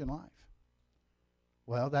your Christian life?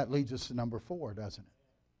 Well, that leads us to number 4, doesn't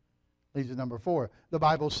it? Leads to number 4. The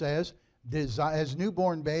Bible says, as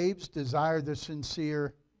newborn babes, desire the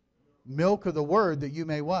sincere milk of the Word that you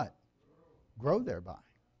may what? Grow thereby.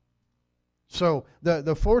 So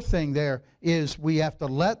the fourth thing there is we have to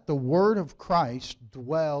let the Word of Christ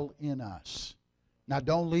dwell in us. Now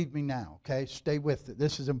don't leave me now, okay? Stay with it.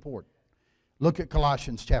 This is important. Look at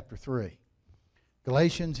Colossians chapter 3.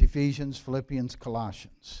 Galatians, Ephesians, Philippians,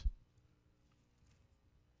 Colossians.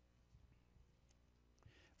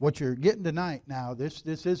 What you're getting tonight now, this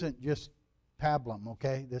isn't just pablum,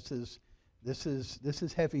 okay? This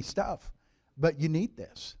is heavy stuff. But you need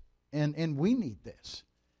this. And we need this.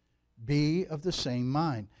 Be of the same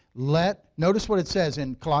mind. Notice what it says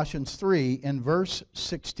in Colossians 3 in verse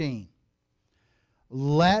 16.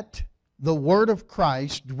 Let the word of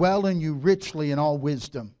Christ dwell in you richly in all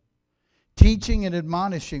wisdom, teaching and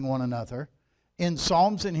admonishing one another in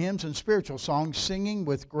psalms and hymns and spiritual songs, singing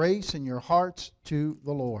with grace in your hearts to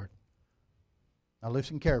the Lord. Now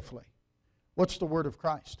listen carefully. What's the word of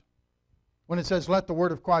Christ? When it says, let the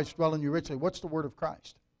word of Christ dwell in you richly, what's the word of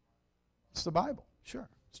Christ? It's the Bible, sure.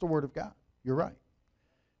 It's the word of God. You're right.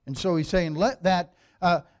 And so he's saying, let that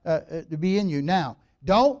be in you. Now,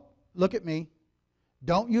 don't look at me.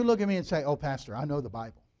 Don't you look at me and say, oh, Pastor, I know the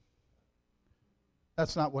Bible.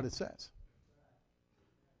 That's not what it says.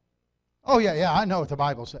 Oh, yeah, I know what the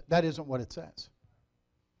Bible says. That isn't what it says.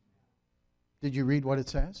 Did you read what it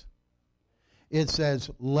says? It says,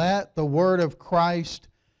 let the word of Christ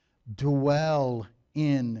dwell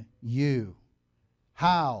in you.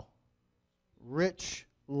 How?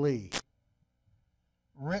 Richly.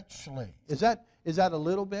 Richly. Is that a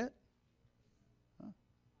little bit? Huh?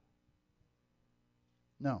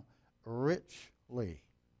 No. Richly.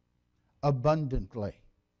 Abundantly.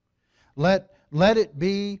 Let it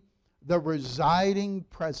be the residing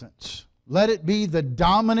presence. Let it be the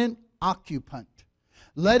dominant occupant.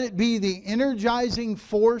 Let it be the energizing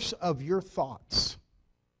force of your thoughts.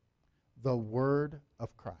 The Word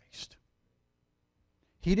of Christ.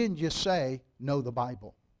 He didn't just say, know the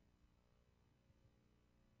Bible.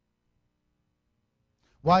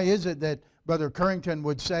 Why is it that Brother Currington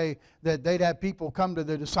would say that they'd have people come to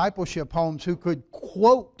the discipleship homes who could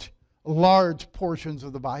quote large portions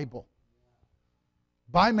of the Bible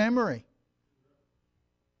by memory,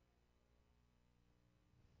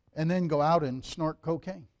 and then go out and snort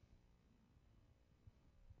cocaine?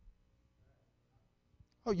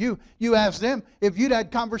 Oh, you ask them, if you'd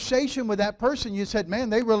had conversation with that person, you said,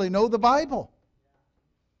 man, they really know the Bible.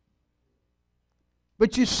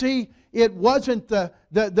 But you see, it wasn't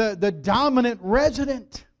the dominant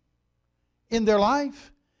resident in their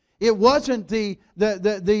life. It wasn't the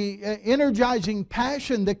energizing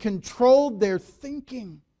passion that controlled their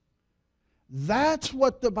thinking. That's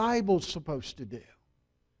what the Bible's supposed to do.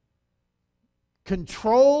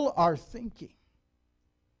 Control our thinking.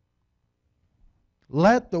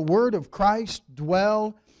 Let the Word of Christ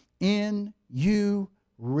dwell in you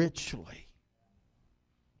richly.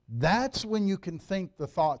 That's when you can think the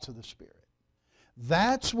thoughts of the Spirit.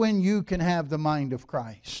 That's when you can have the mind of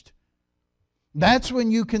Christ. That's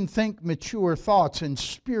when you can think mature thoughts and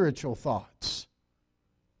spiritual thoughts.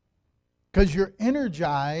 Because you're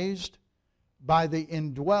energized by the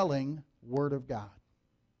indwelling Word of God.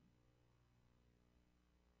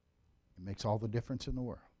 It makes all the difference in the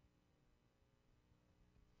world.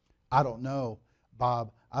 I don't know,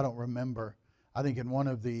 Bob. I don't remember. I think in one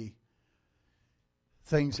of the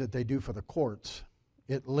things that they do for the courts,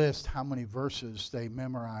 it lists how many verses they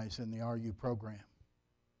memorize in the RU program.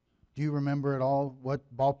 Do you remember at all what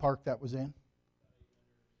ballpark that was in?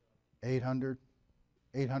 800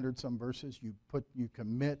 some verses. You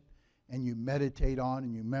commit and you meditate on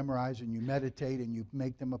and you memorize and you meditate and you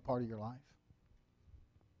make them a part of your life.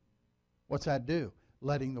 What's that do?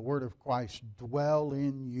 Letting the Word of Christ dwell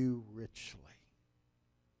in you richly.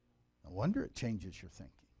 No wonder it changes your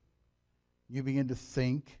thinking. You begin to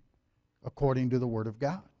think according to the Word of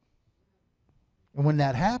God. And when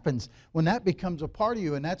that happens, when that becomes a part of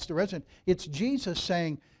you, and that's the resident, it's Jesus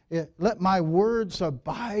saying, let my words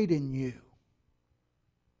abide in you.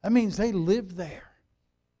 That means they live there.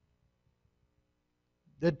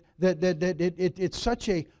 It's such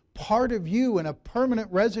a part of you and a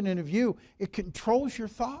permanent resident of you, it controls your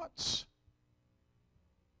thoughts.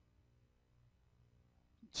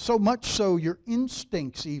 So much so your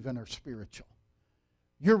instincts even are spiritual.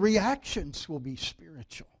 Your reactions will be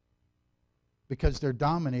spiritual because they're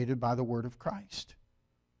dominated by the Word of Christ.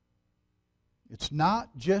 It's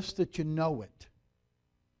not just that you know it.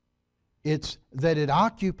 It's that it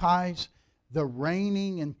occupies the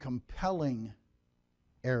reigning and compelling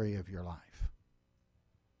area of your life.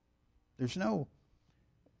 There's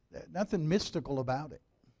nothing mystical about it.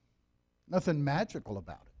 Nothing magical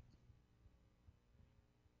about it.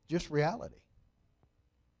 Just reality.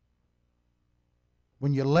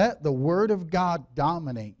 When you let the Word of God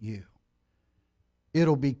dominate you,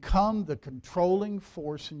 it'll become the controlling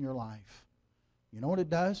force in your life. You know what it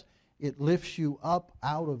does? It lifts you up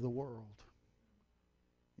out of the world.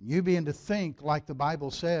 You begin to think, like the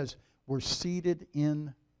Bible says, we're seated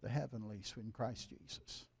in the heavenlies in Christ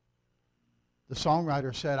Jesus. The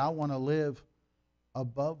songwriter said, I want to live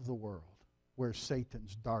above the world where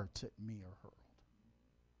Satan's darts at me are hurled.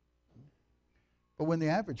 But when the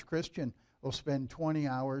average Christian will spend 20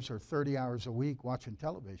 hours or 30 hours a week watching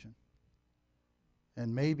television,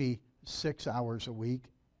 and maybe 6 hours a week,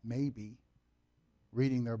 maybe,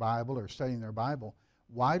 reading their Bible or studying their Bible,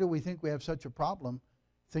 why do we think we have such a problem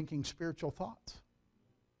thinking spiritual thoughts?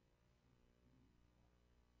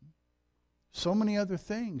 So many other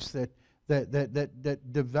things that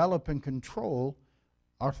develop and control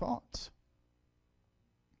our thoughts.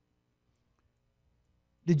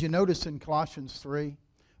 Did you notice in Colossians 3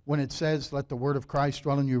 when it says, let the word of Christ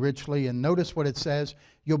dwell in you richly, and notice what it says,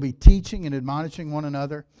 you'll be teaching and admonishing one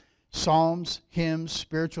another, psalms, hymns,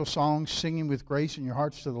 spiritual songs, singing with grace in your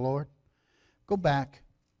hearts to the Lord? Go back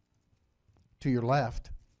to your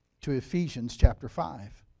left to Ephesians chapter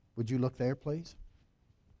 5. Would you look there, please?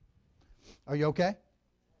 Are you okay?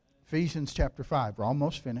 Ephesians chapter 5. We're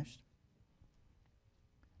almost finished.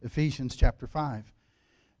 Ephesians chapter 5.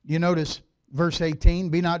 You notice verse 18,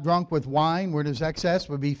 be not drunk with wine where there's excess,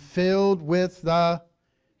 but be filled with the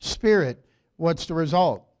Spirit. What's the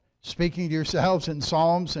result? Speaking to yourselves in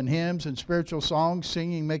psalms and hymns and spiritual songs,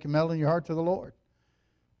 singing, making melody in your heart to the Lord.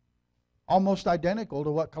 Almost identical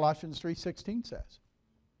to what Colossians 3:16 says.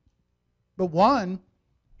 But one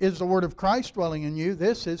is the Word of Christ dwelling in you.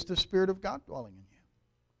 This is the Spirit of God dwelling in you.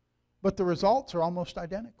 But the results are almost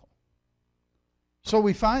identical. So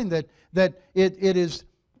we find that it is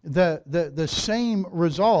the same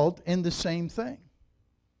result in the same thing.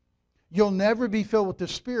 You'll never be filled with the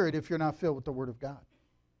Spirit if you're not filled with the Word of God.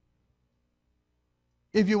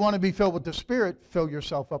 If you want to be filled with the Spirit, fill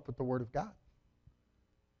yourself up with the Word of God.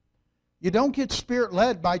 You don't get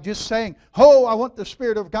Spirit-led by just saying, oh, I want the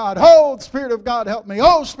Spirit of God. Oh, the Spirit of God, help me.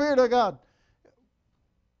 Oh, Spirit of God.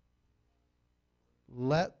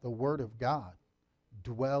 Let the Word of God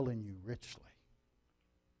dwell in you richly.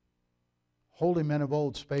 Holy men of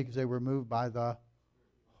old spake as they were moved by the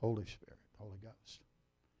Holy Spirit, Holy Ghost.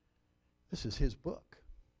 This is His book.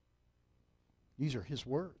 These are His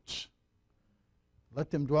words.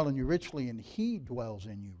 Let them dwell in you richly, and He dwells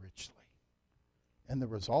in you richly. And the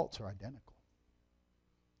results are identical.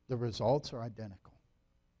 The results are identical.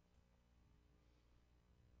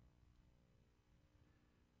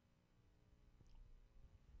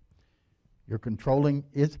 You're controlling,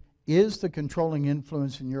 is the controlling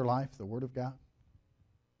influence in your life the Word of God?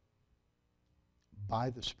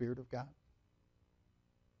 By the Spirit of God?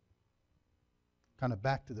 Kind of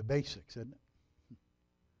back to the basics, isn't it?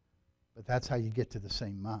 But that's how you get to the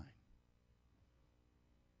same mind.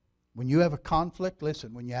 When you have a conflict,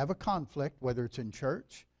 listen, when you have a conflict, whether it's in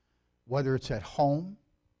church, whether it's at home,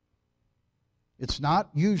 it's not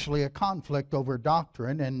usually a conflict over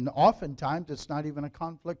doctrine, and oftentimes it's not even a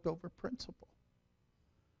conflict over principle.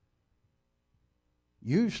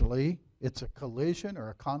 Usually it's a collision or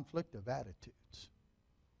a conflict of attitudes.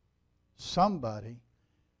 Somebody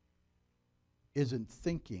isn't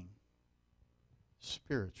thinking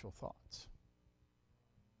spiritual thoughts.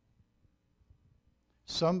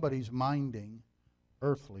 Somebody's minding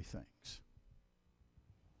earthly things.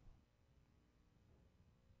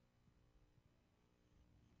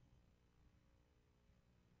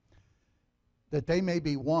 That they may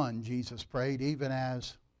be one, Jesus prayed, even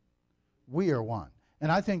as we are one.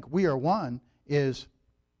 And I think we are one is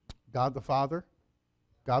God the Father,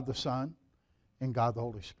 God the Son, and God the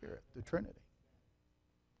Holy Spirit, the Trinity.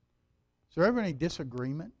 Is there ever any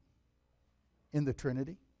disagreement in the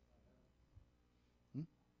Trinity?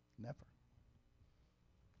 Never.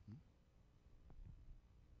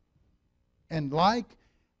 And like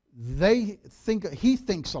they think, He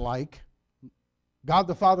thinks alike, God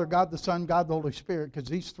the Father, God the Son, God the Holy Spirit, because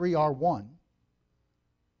these three are one.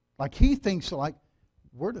 Like He thinks alike,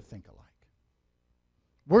 we're to think alike.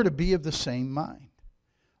 We're to be of the same mind.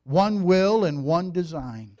 One will and one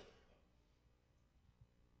design.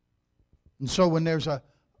 And so when there's a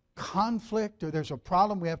conflict or there's a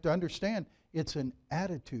problem, we have to understand it's an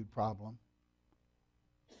attitude problem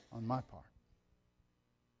on my part.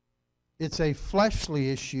 It's a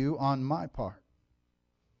fleshly issue on my part.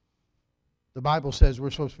 The Bible says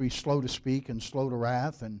we're supposed to be slow to speak and slow to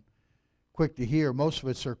wrath and quick to hear. Most of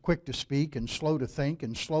us are quick to speak and slow to think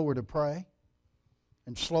and slower to pray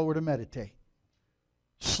and slower to meditate.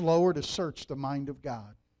 Slower to search the mind of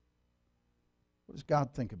God. What does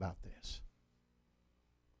God think about this?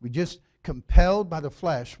 We just compelled by the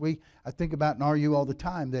flesh. I think about in RU all the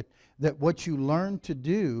time that what you learn to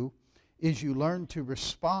do is you learn to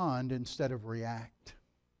respond instead of react.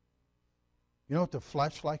 You know what the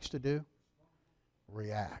flesh likes to do?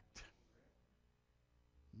 React.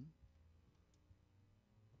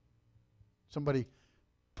 Somebody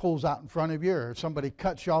pulls out in front of you or somebody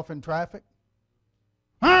cuts you off in traffic.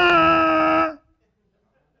 You know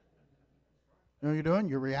what you're doing?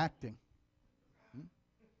 You're reacting.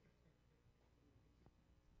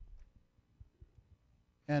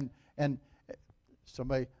 And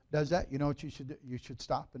somebody does that, you know what you should do? You should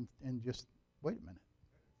stop and just, wait a minute.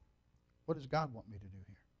 What does God want me to do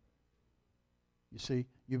here? You see,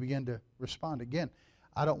 you begin to respond. Again,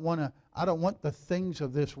 I don't want the things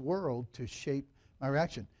of this world to shape my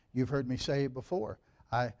reaction. You've heard me say it before.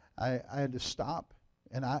 I had to stop,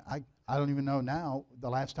 and I don't even know now the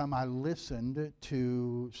last time I listened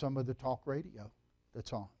to some of the talk radio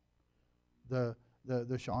that's on. The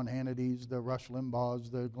Sean Hannity's, the Rush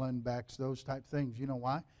Limbaugh's, the Glenn Beck's, those type things. You know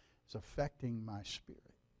why? It's affecting my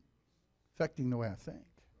spirit. Affecting the way I think.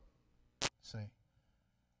 See?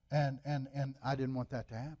 And I didn't want that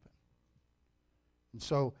to happen. And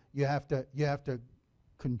so you have to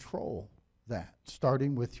control that,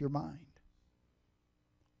 starting with your mind.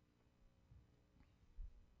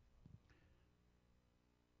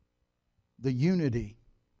 The unity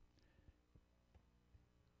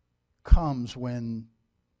comes when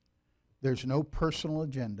there's no personal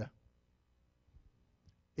agenda.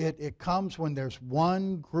 It comes when there's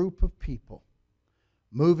one group of people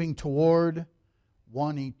moving toward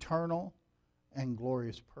one eternal and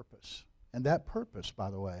glorious purpose. And that purpose, by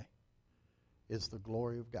the way, is the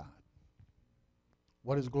glory of God.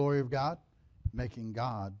 What is glory of God? Making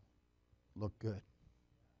God look good.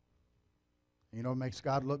 You know, it makes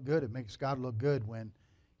God look good. It makes God look good when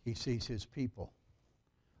He sees His people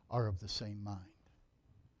are of the same mind.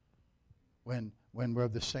 When we're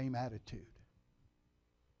of the same attitude.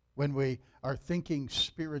 When we are thinking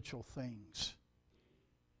spiritual things.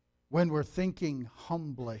 When we're thinking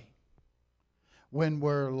humbly. When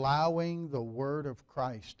we're allowing the Word of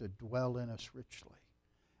Christ to dwell in us richly.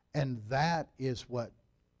 And that is what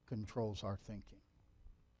controls our thinking.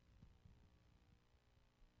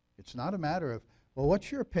 It's not a matter of, well,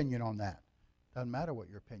 what's your opinion on that? Doesn't matter what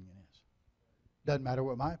your opinion is. Doesn't matter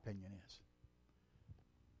what my opinion is.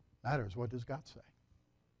 Matters, what does God say?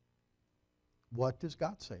 What does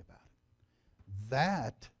God say about it?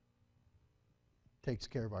 That takes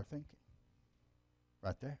care of our thinking.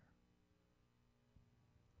 Right there.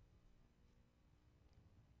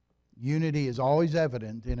 Unity is always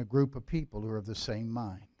evident in a group of people who are of the same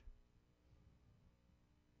mind.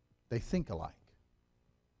 They think alike.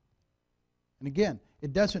 And again,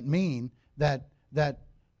 it doesn't mean that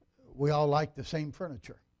we all like the same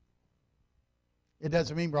furniture. It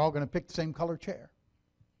doesn't mean we're all going to pick the same color chair.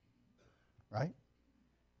 Right?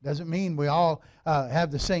 Doesn't mean we all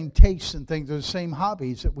have the same tastes and things, or the same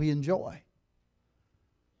hobbies that we enjoy.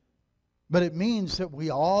 But it means that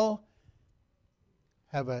we all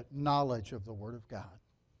have a knowledge of the Word of God.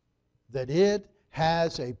 That it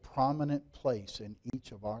has a prominent place in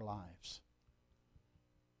each of our lives.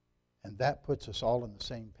 And that puts us all on the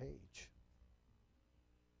same page.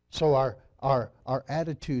 So our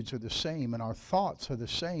attitudes are the same, and our thoughts are the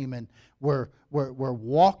same, and we're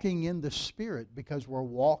walking in the Spirit because we're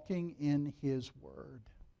walking in His Word.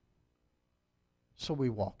 So we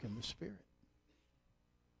walk in the Spirit.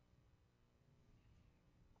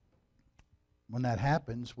 When that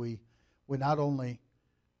happens, we not only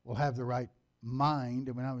will have the right mind,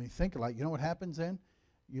 and we not only think alike, you know what happens then?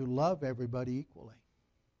 You love everybody equally.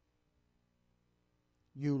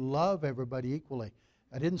 You love everybody equally.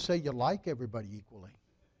 I didn't say you like everybody equally.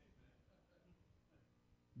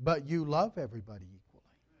 But you love everybody equally.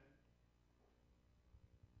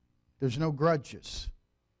 There's no grudges.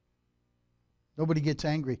 Nobody gets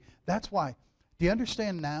angry. That's why. Do you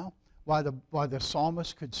understand now why the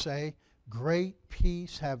psalmist could say, "Great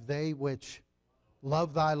peace have they which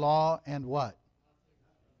love thy law, and what?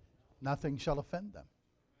 Nothing shall offend them."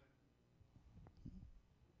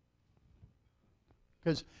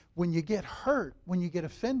 Because when you get hurt, when you get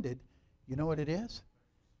offended, you know what it is?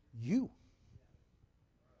 You.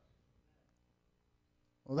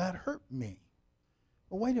 Well, that hurt me.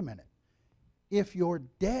 Well, wait a minute. If you're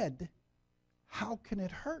dead, how can it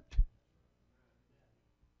hurt?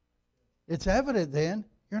 It's evident then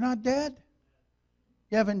you're not dead.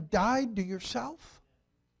 You haven't died to yourself.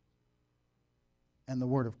 And the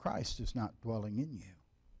Word of Christ is not dwelling in you.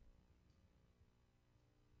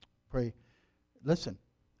 Pray. Listen,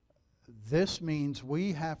 this means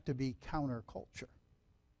we have to be counterculture. It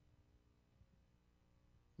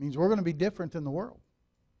means we're going to be different than the world.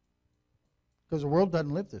 Because the world doesn't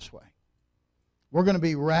live this way. We're going to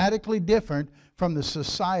be radically different from the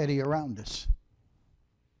society around us.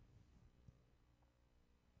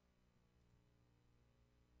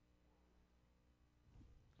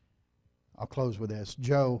 I'll close with this.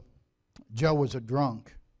 Joe was a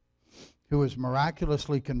drunk who was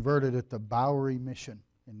miraculously converted at the Bowery Mission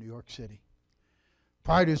in New York City.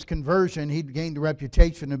 Prior to his conversion, he'd gained a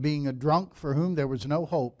reputation of being a drunk for whom there was no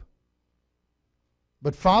hope.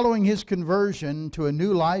 But following his conversion to a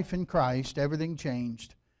new life in Christ, everything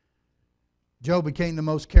changed. Joe became the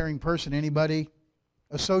most caring person anybody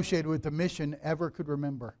associated with the mission ever could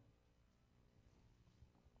remember.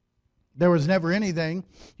 There was never anything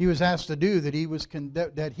he was asked to do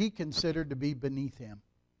that he considered to be beneath him.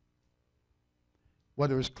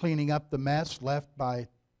 Whether it was cleaning up the mess left by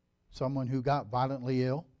someone who got violently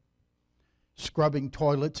ill, scrubbing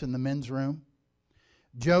toilets in the men's room.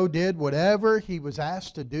 Joe did whatever he was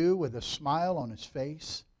asked to do with a smile on his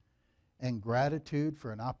face and gratitude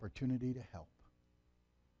for an opportunity to help.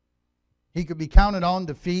 He could be counted on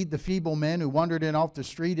to feed the feeble men who wandered in off the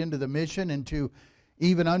street into the mission, and to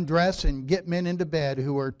even undress and get men into bed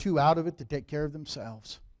who were too out of it to take care of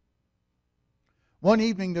themselves. One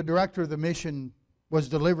evening, the director of the mission was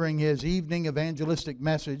delivering his evening evangelistic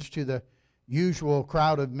message to the usual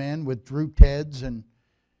crowd of men with drooped heads, and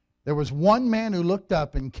there was one man who looked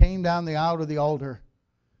up and came down the aisle to the altar.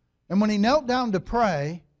 And when he knelt down to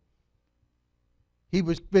pray, he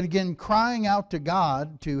began crying out to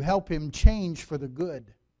God to help him change for the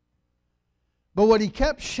good. But what he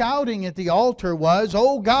kept shouting at the altar was,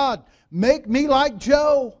 "Oh God, make me like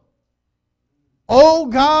Joe. Oh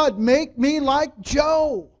God, make me like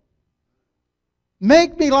Joe."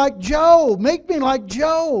 Make me like Joe. Make me like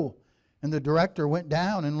Joe. And the director went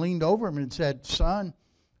down and leaned over him and said, son,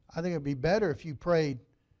 I think it would be better if you prayed,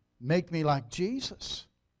 make me like Jesus.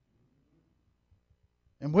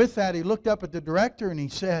 And with that, he looked up at the director and he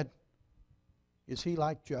said, is he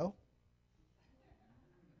like Joe?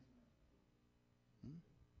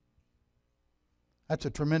 That's a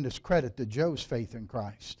tremendous credit to Joe's faith in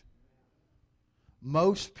Christ.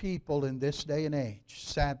 Most people in this day and age,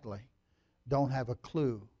 sadly, don't have a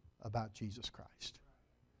clue about Jesus Christ.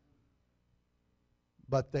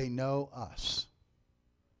 But they know us.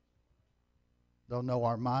 They'll know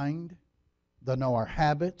our mind. They'll know our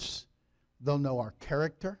habits. They'll know our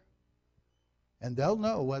character. And they'll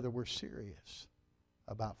know whether we're serious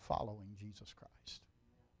about following Jesus Christ.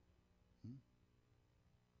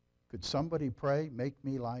 Could somebody pray, make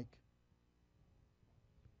me like,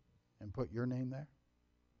 and put your name there?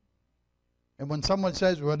 And when someone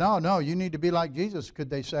says, well, no, you need to be like Jesus, could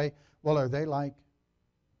they say, well, are they like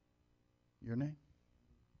your name?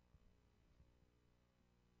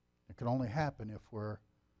 It can only happen if we're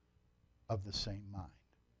of the same mind.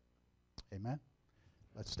 Amen?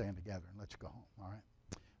 Let's stand together and let's go home, all right?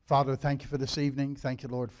 Father, thank you for this evening. Thank you,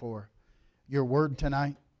 Lord, for your word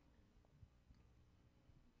tonight.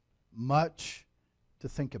 Much to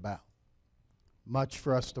think about. Much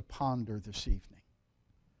for us to ponder this evening.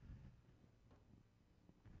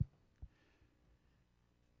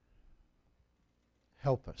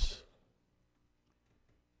 Help us.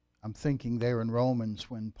 I'm thinking there in Romans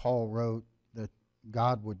when Paul wrote that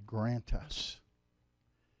God would grant us.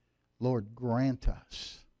 Lord, grant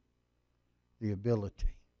us the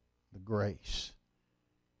ability, the grace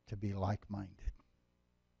to be like-minded,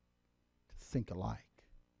 to think alike,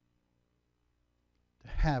 to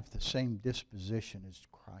have the same disposition as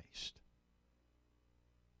Christ,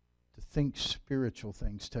 to think spiritual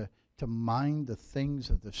things, to mind the things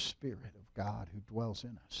of the Spirit of God who dwells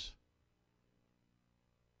in us,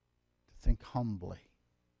 to think humbly,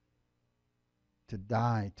 to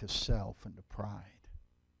die to self and to pride,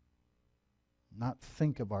 not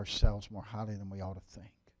think of ourselves more highly than we ought to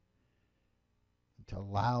think, and to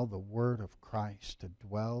allow the Word of Christ to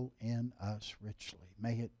dwell in us richly.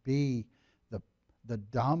 May it be the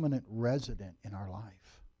dominant resident in our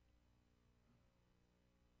life.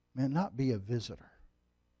 May it not be a visitor.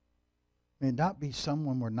 May it not be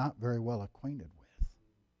someone we're not very well acquainted with.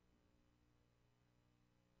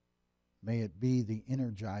 May it be the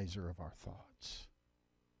energizer of our thoughts.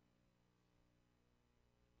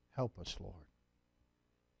 Help us, Lord,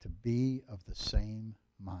 to be of the same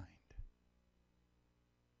mind,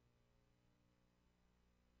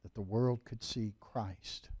 that the world could see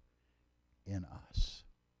Christ in us.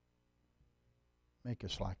 Make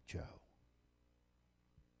us like Joe.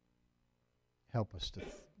 Help us to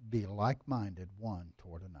be like-minded one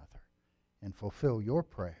toward another and fulfill your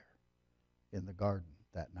prayer in the garden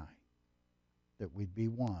that night, that we'd be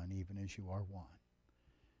one even as you are one.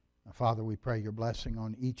 Now, Father, we pray your blessing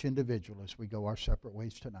on each individual as we go our separate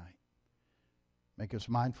ways tonight. Make us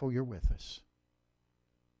mindful you're with us.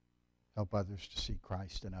 Help others to see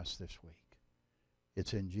Christ in us this week.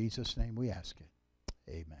 It's in Jesus' name we ask it.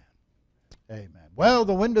 Amen. Amen. Well,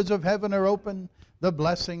 the windows of heaven are open. The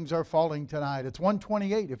blessings are falling tonight. It's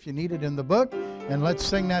 128 if you need it in the book. And let's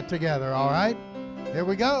sing that together, all right? Here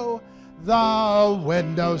we go. The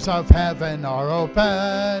windows of heaven are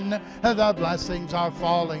open. The blessings are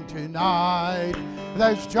falling tonight.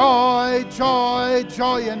 There's joy, joy,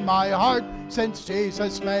 joy in my heart since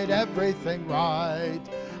Jesus made everything right.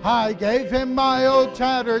 I gave him my old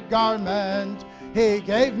tattered garment. He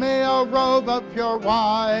gave me a robe of pure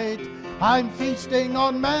white. I'm feasting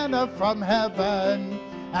on manna from heaven,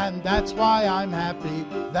 and that's why I'm happy.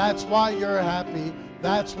 That's why you're happy.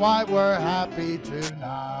 That's why we're happy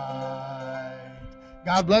tonight.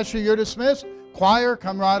 God bless you. You're dismissed. Choir,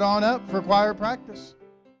 come right on up for choir practice.